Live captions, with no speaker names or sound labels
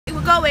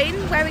going?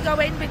 Where are we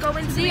going? We're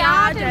going to the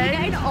Arden. We're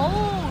getting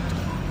old.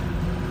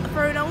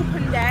 For an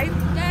open day.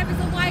 Yeah, it's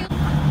a while.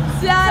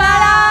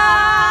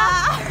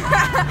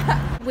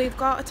 We've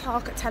got a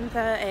talk at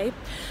 10:30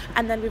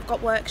 and then we've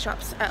got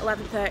workshops at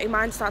 11:30.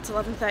 Mine starts at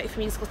 11:30 for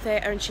musical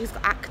theatre and she's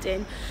got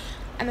acting.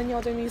 And then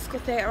you're doing musical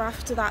theatre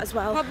after that as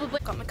well. Probably.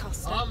 Got my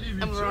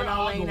costume and we're on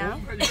our way now.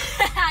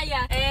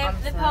 Yeah.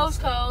 The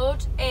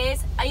postcode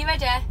is, are you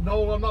ready?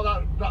 No, I'm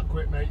not that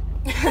quick, mate.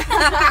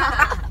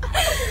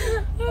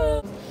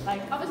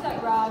 Like obviously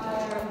like Rada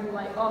and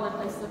like all the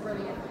places are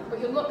brilliant, but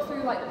you look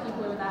through like the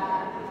people who are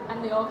there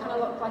and they all kind of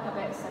look like a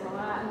bit similar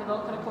and they've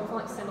all kind of come from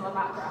like similar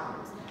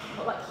backgrounds.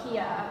 But like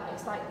here,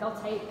 it's like they'll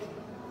take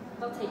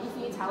you for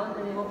your talent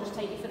and they won't just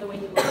take you for the way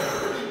you look.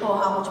 Or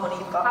how much money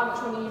you've got. How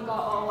much money you've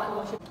got or like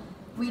what you.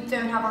 We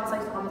don't have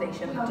on-site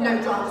accommodation.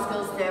 No drama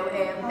schools do.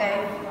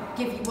 They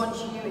give you,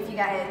 if you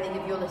get in, they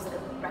give you a list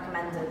of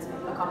recommended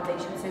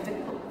accommodation. So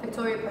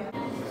Victoria Point.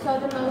 So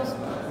the most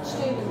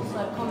students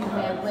that come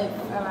here live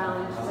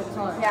around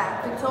Victoria?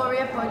 Yeah,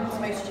 Victoria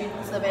Point most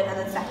students live in, and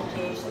then second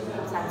year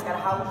tend to get a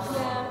house.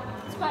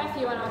 Yeah, it's quite a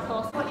few on our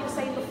course. What you were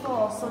saying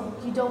before, so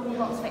you don't need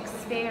lots of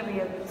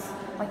experience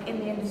like in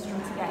the industry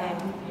to get in.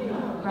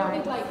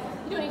 Right.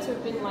 You don't need to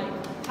have been like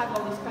have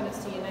all these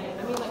credits to your name.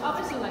 I mean like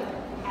obviously like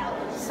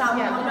Sam,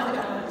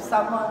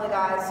 one of the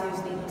guys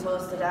who's leading to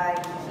us today,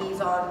 he's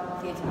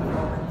on theatre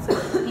performance.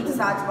 He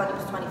decided when he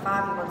was 25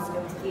 he wanted to go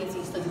into theatre.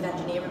 He studied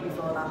engineering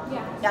before that.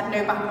 Yeah. He had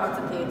no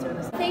background in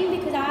theatre. I think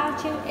because our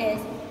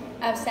tutors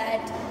have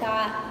said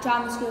that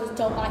drama schools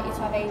don't like you to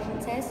have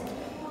agencies.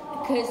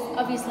 Because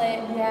obviously,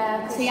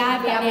 see,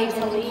 I've got an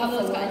agent,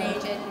 Pavel's got an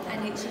agent,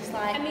 and it's just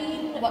like, I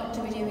mean, what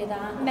do we do with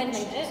that?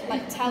 Mention it,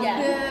 like tell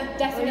them,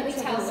 definitely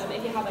tell them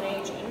if you have an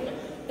agent.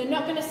 They're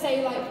not going to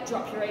say like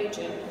drop your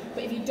agent,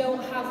 but if you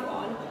don't have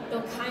one,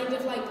 they'll kind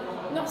of like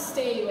not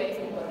stay away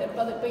from you,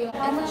 but they'll be like.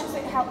 How much has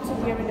it helped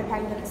with your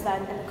independence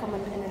then and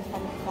becoming an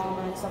independent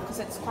performer and stuff? Because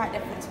it's quite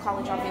different to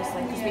college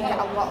obviously, because we get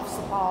a lot of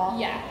support.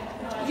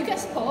 Yeah, you get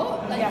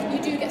support, like you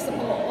do get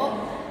support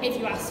if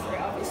you ask for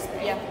it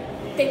obviously. Yeah.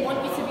 They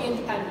want you to be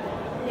independent,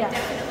 they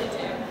definitely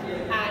do.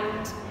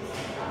 And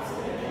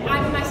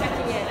I'm in my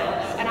second year now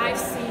though, and I've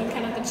seen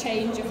kind of the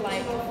change of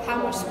like how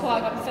much support I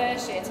got in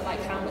first year to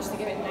like how much they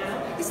give it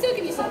now. They still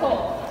give you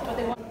support, but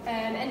they want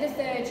end of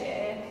third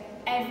year,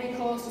 every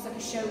course does like a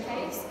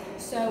showcase.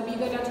 So we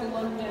go down to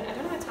London, I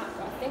don't know where time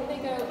go, I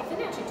think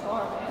they actually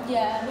tour it.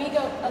 Yeah. We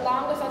go,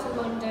 Alarm goes down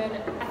to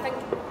London, I think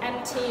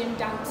MT and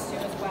Dance do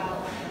as well.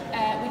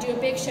 We do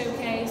a big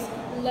showcase,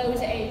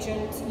 loads of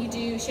agents, you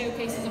do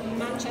showcases up in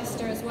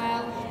Manchester as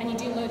well, and you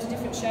do loads of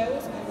different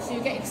shows, so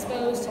you get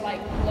exposed to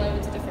like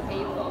loads of different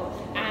people,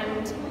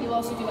 and you'll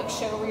also do like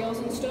show reels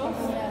and stuff,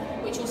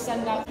 which you'll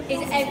send out.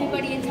 Is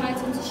everybody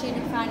entitled to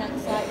student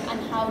finance, like, and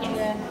how do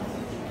you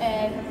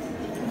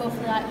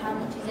roughly like how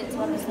much is it to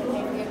obviously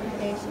pay for your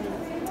accommodation?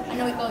 I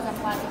know it goes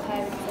off like the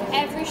parents.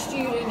 Every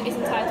student is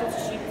entitled to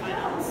student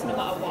finance, no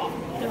matter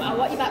what. No matter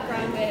what your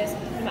background is,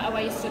 no matter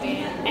where you're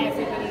studying,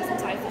 everybody is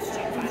entitled to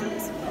student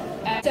finance.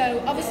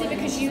 So obviously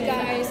because you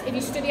guys, if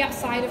you study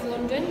outside of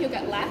London, you'll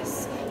get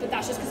less, but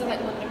that's just because of like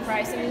London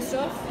pricing and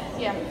stuff.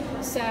 Yeah.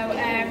 So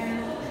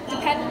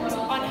depends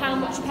on how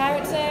much your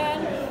parents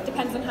earn,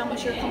 depends on how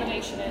much your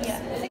accommodation is.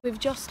 Yeah. We've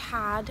just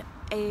had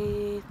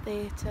a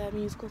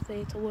musical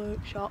theatre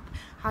workshop.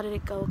 How did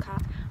it go,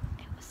 Kat?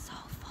 It was so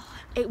fun.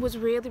 It was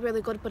really,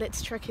 really good, but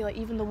it's tricky. Like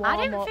even the warm-up.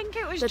 I didn't think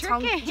it was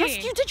tricky.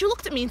 Yes, you did. You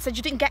looked at me and said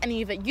you didn't get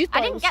any of it. You thought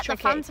I didn't it was get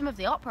tricky. the Phantom of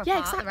the Opera part.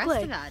 Exactly. The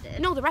rest of it I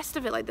did. No, the rest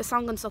of it, like the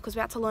song and stuff, because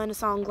we had to learn a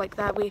song like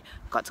there. We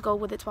got to go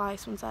with it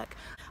twice. One sec.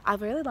 I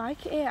really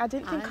like it here. I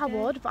didn't think I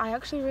would, but I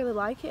actually really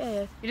like it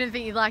here. You didn't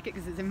think you'd like it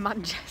because it's in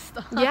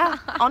Manchester? Yeah,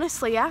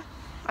 honestly, yeah.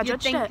 I You'd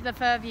judged think it. The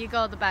further you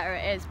go, the better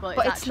it is, but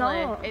it's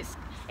actually not.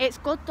 It's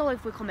good though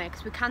if we come here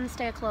because we can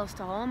stay close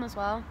to home as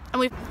well. And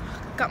we've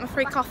got my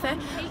free coffee.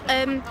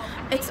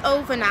 It's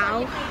over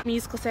now.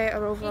 Musical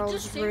theatre overall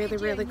was really,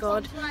 really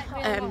good.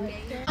 I'm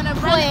gonna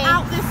rent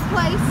out this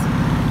place.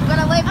 We're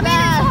gonna live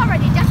there. It's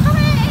already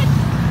decorated.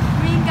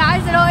 I mean,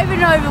 guys, I don't even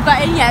know if we've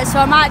got in yet, so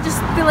I might just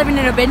be living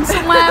in a bin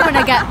somewhere when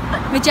I get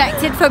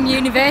rejected from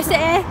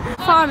university.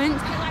 Performance,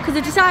 because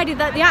I decided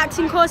that the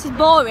acting course is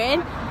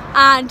boring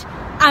and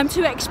I'm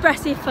too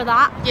expressive for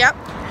that. Yep.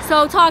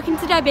 So talking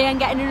to Debbie and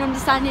getting an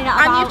understanding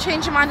about And you've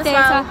changed your mind as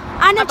theatre. well.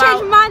 And I've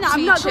changed my mind that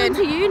I'm not going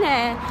teaching. to uni,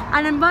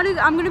 and I'm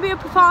going to be a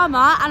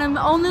performer, and I'm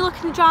only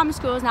looking at drama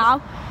schools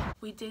now.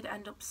 We did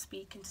end up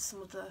speaking to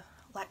some of the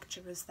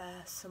lecturers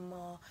there some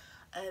more.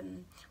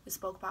 We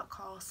spoke about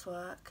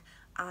coursework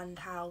and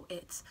how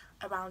it's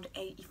around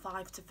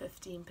 85 to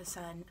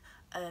 15%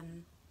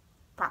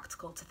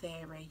 practical to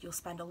theory. You'll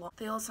spend a lot.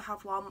 They also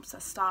have warm-ups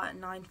that start at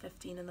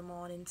 9:15 in the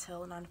morning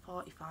till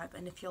 9:45,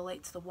 and if you're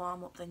late to the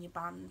warm-up then you're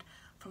banned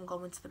from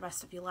going to the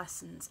rest of your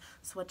lessons.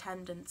 So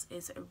attendance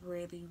is a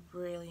really,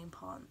 really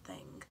important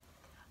thing.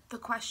 The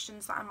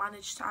questions that I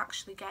managed to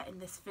actually get in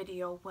this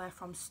video were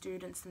from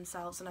students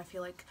themselves, and I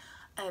feel like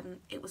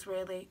it was a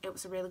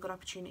really good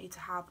opportunity to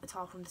have a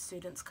talk from the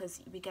students,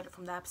 because we get it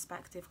from their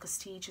perspective, because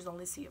teachers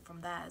only see it from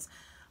theirs.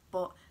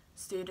 But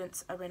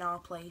students are in our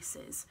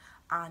places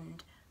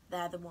and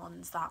they're the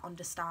ones that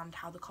understand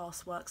how the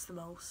course works the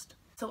most.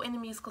 So in the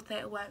musical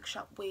theatre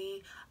workshop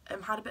we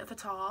had a bit of a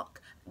talk,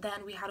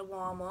 then we had a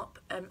warm-up,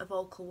 a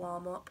vocal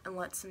warm-up, and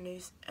learnt some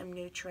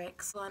new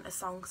tricks. Learnt a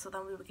song, so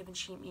then we were given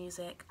sheet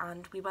music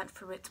and we went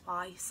through it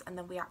twice and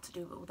then we had to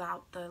do it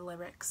without the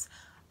lyrics.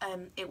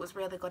 It was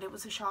really good. It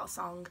was a short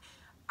song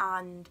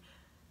and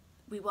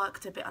we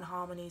worked a bit on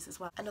harmonies as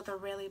well. Another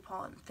really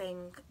important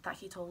thing that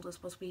he told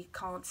us was we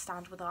can't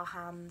stand with our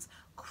hands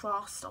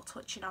crossed or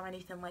touching or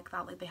anything like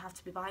that. Like, they have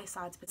to be by your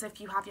sides, because if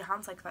you have your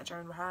hands like that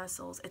during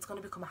rehearsals, it's going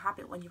to become a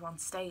habit when you're on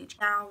stage.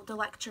 Now, the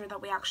lecturer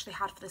that we actually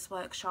had for this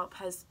workshop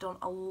has done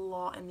a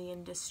lot in the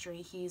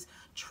industry. He's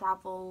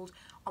travelled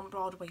on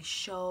Broadway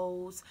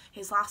shows.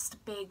 His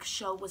last big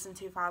show was in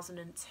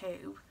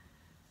 2002.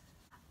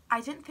 I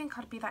didn't think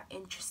I'd be that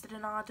interested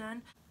in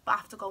Arden, but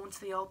after going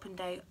to the open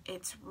day,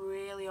 it's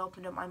really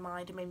opened up my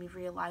mind and made me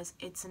realise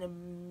it's an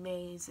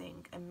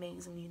amazing,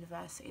 amazing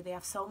university. They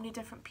have so many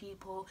different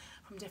people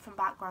from different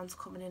backgrounds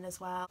coming in as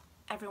well.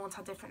 Everyone's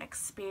had different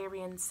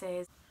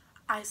experiences.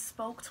 I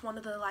spoke to one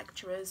of the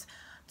lecturers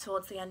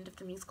towards the end of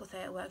the musical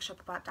theatre workshop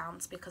about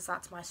dance, because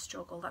that's my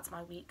struggle, that's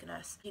my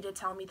weakness. He did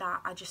tell me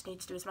that I just need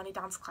to do as many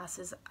dance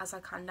classes as I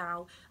can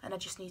now, and I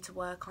just need to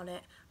work on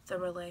it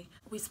thoroughly.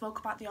 We spoke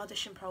about the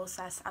audition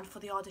process, and for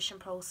the audition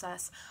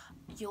process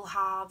you'll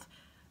have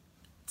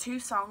two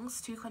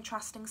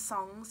contrasting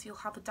songs, you'll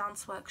have a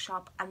dance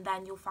workshop, and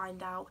then you'll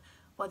find out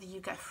whether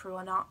you get through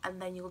or not,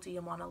 and then you'll do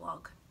your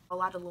monologue.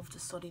 Well, I'd love to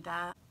study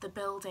there. The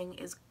building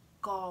is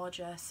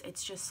gorgeous,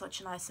 it's just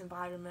such a nice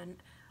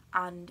environment,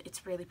 and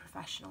it's really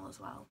professional as well.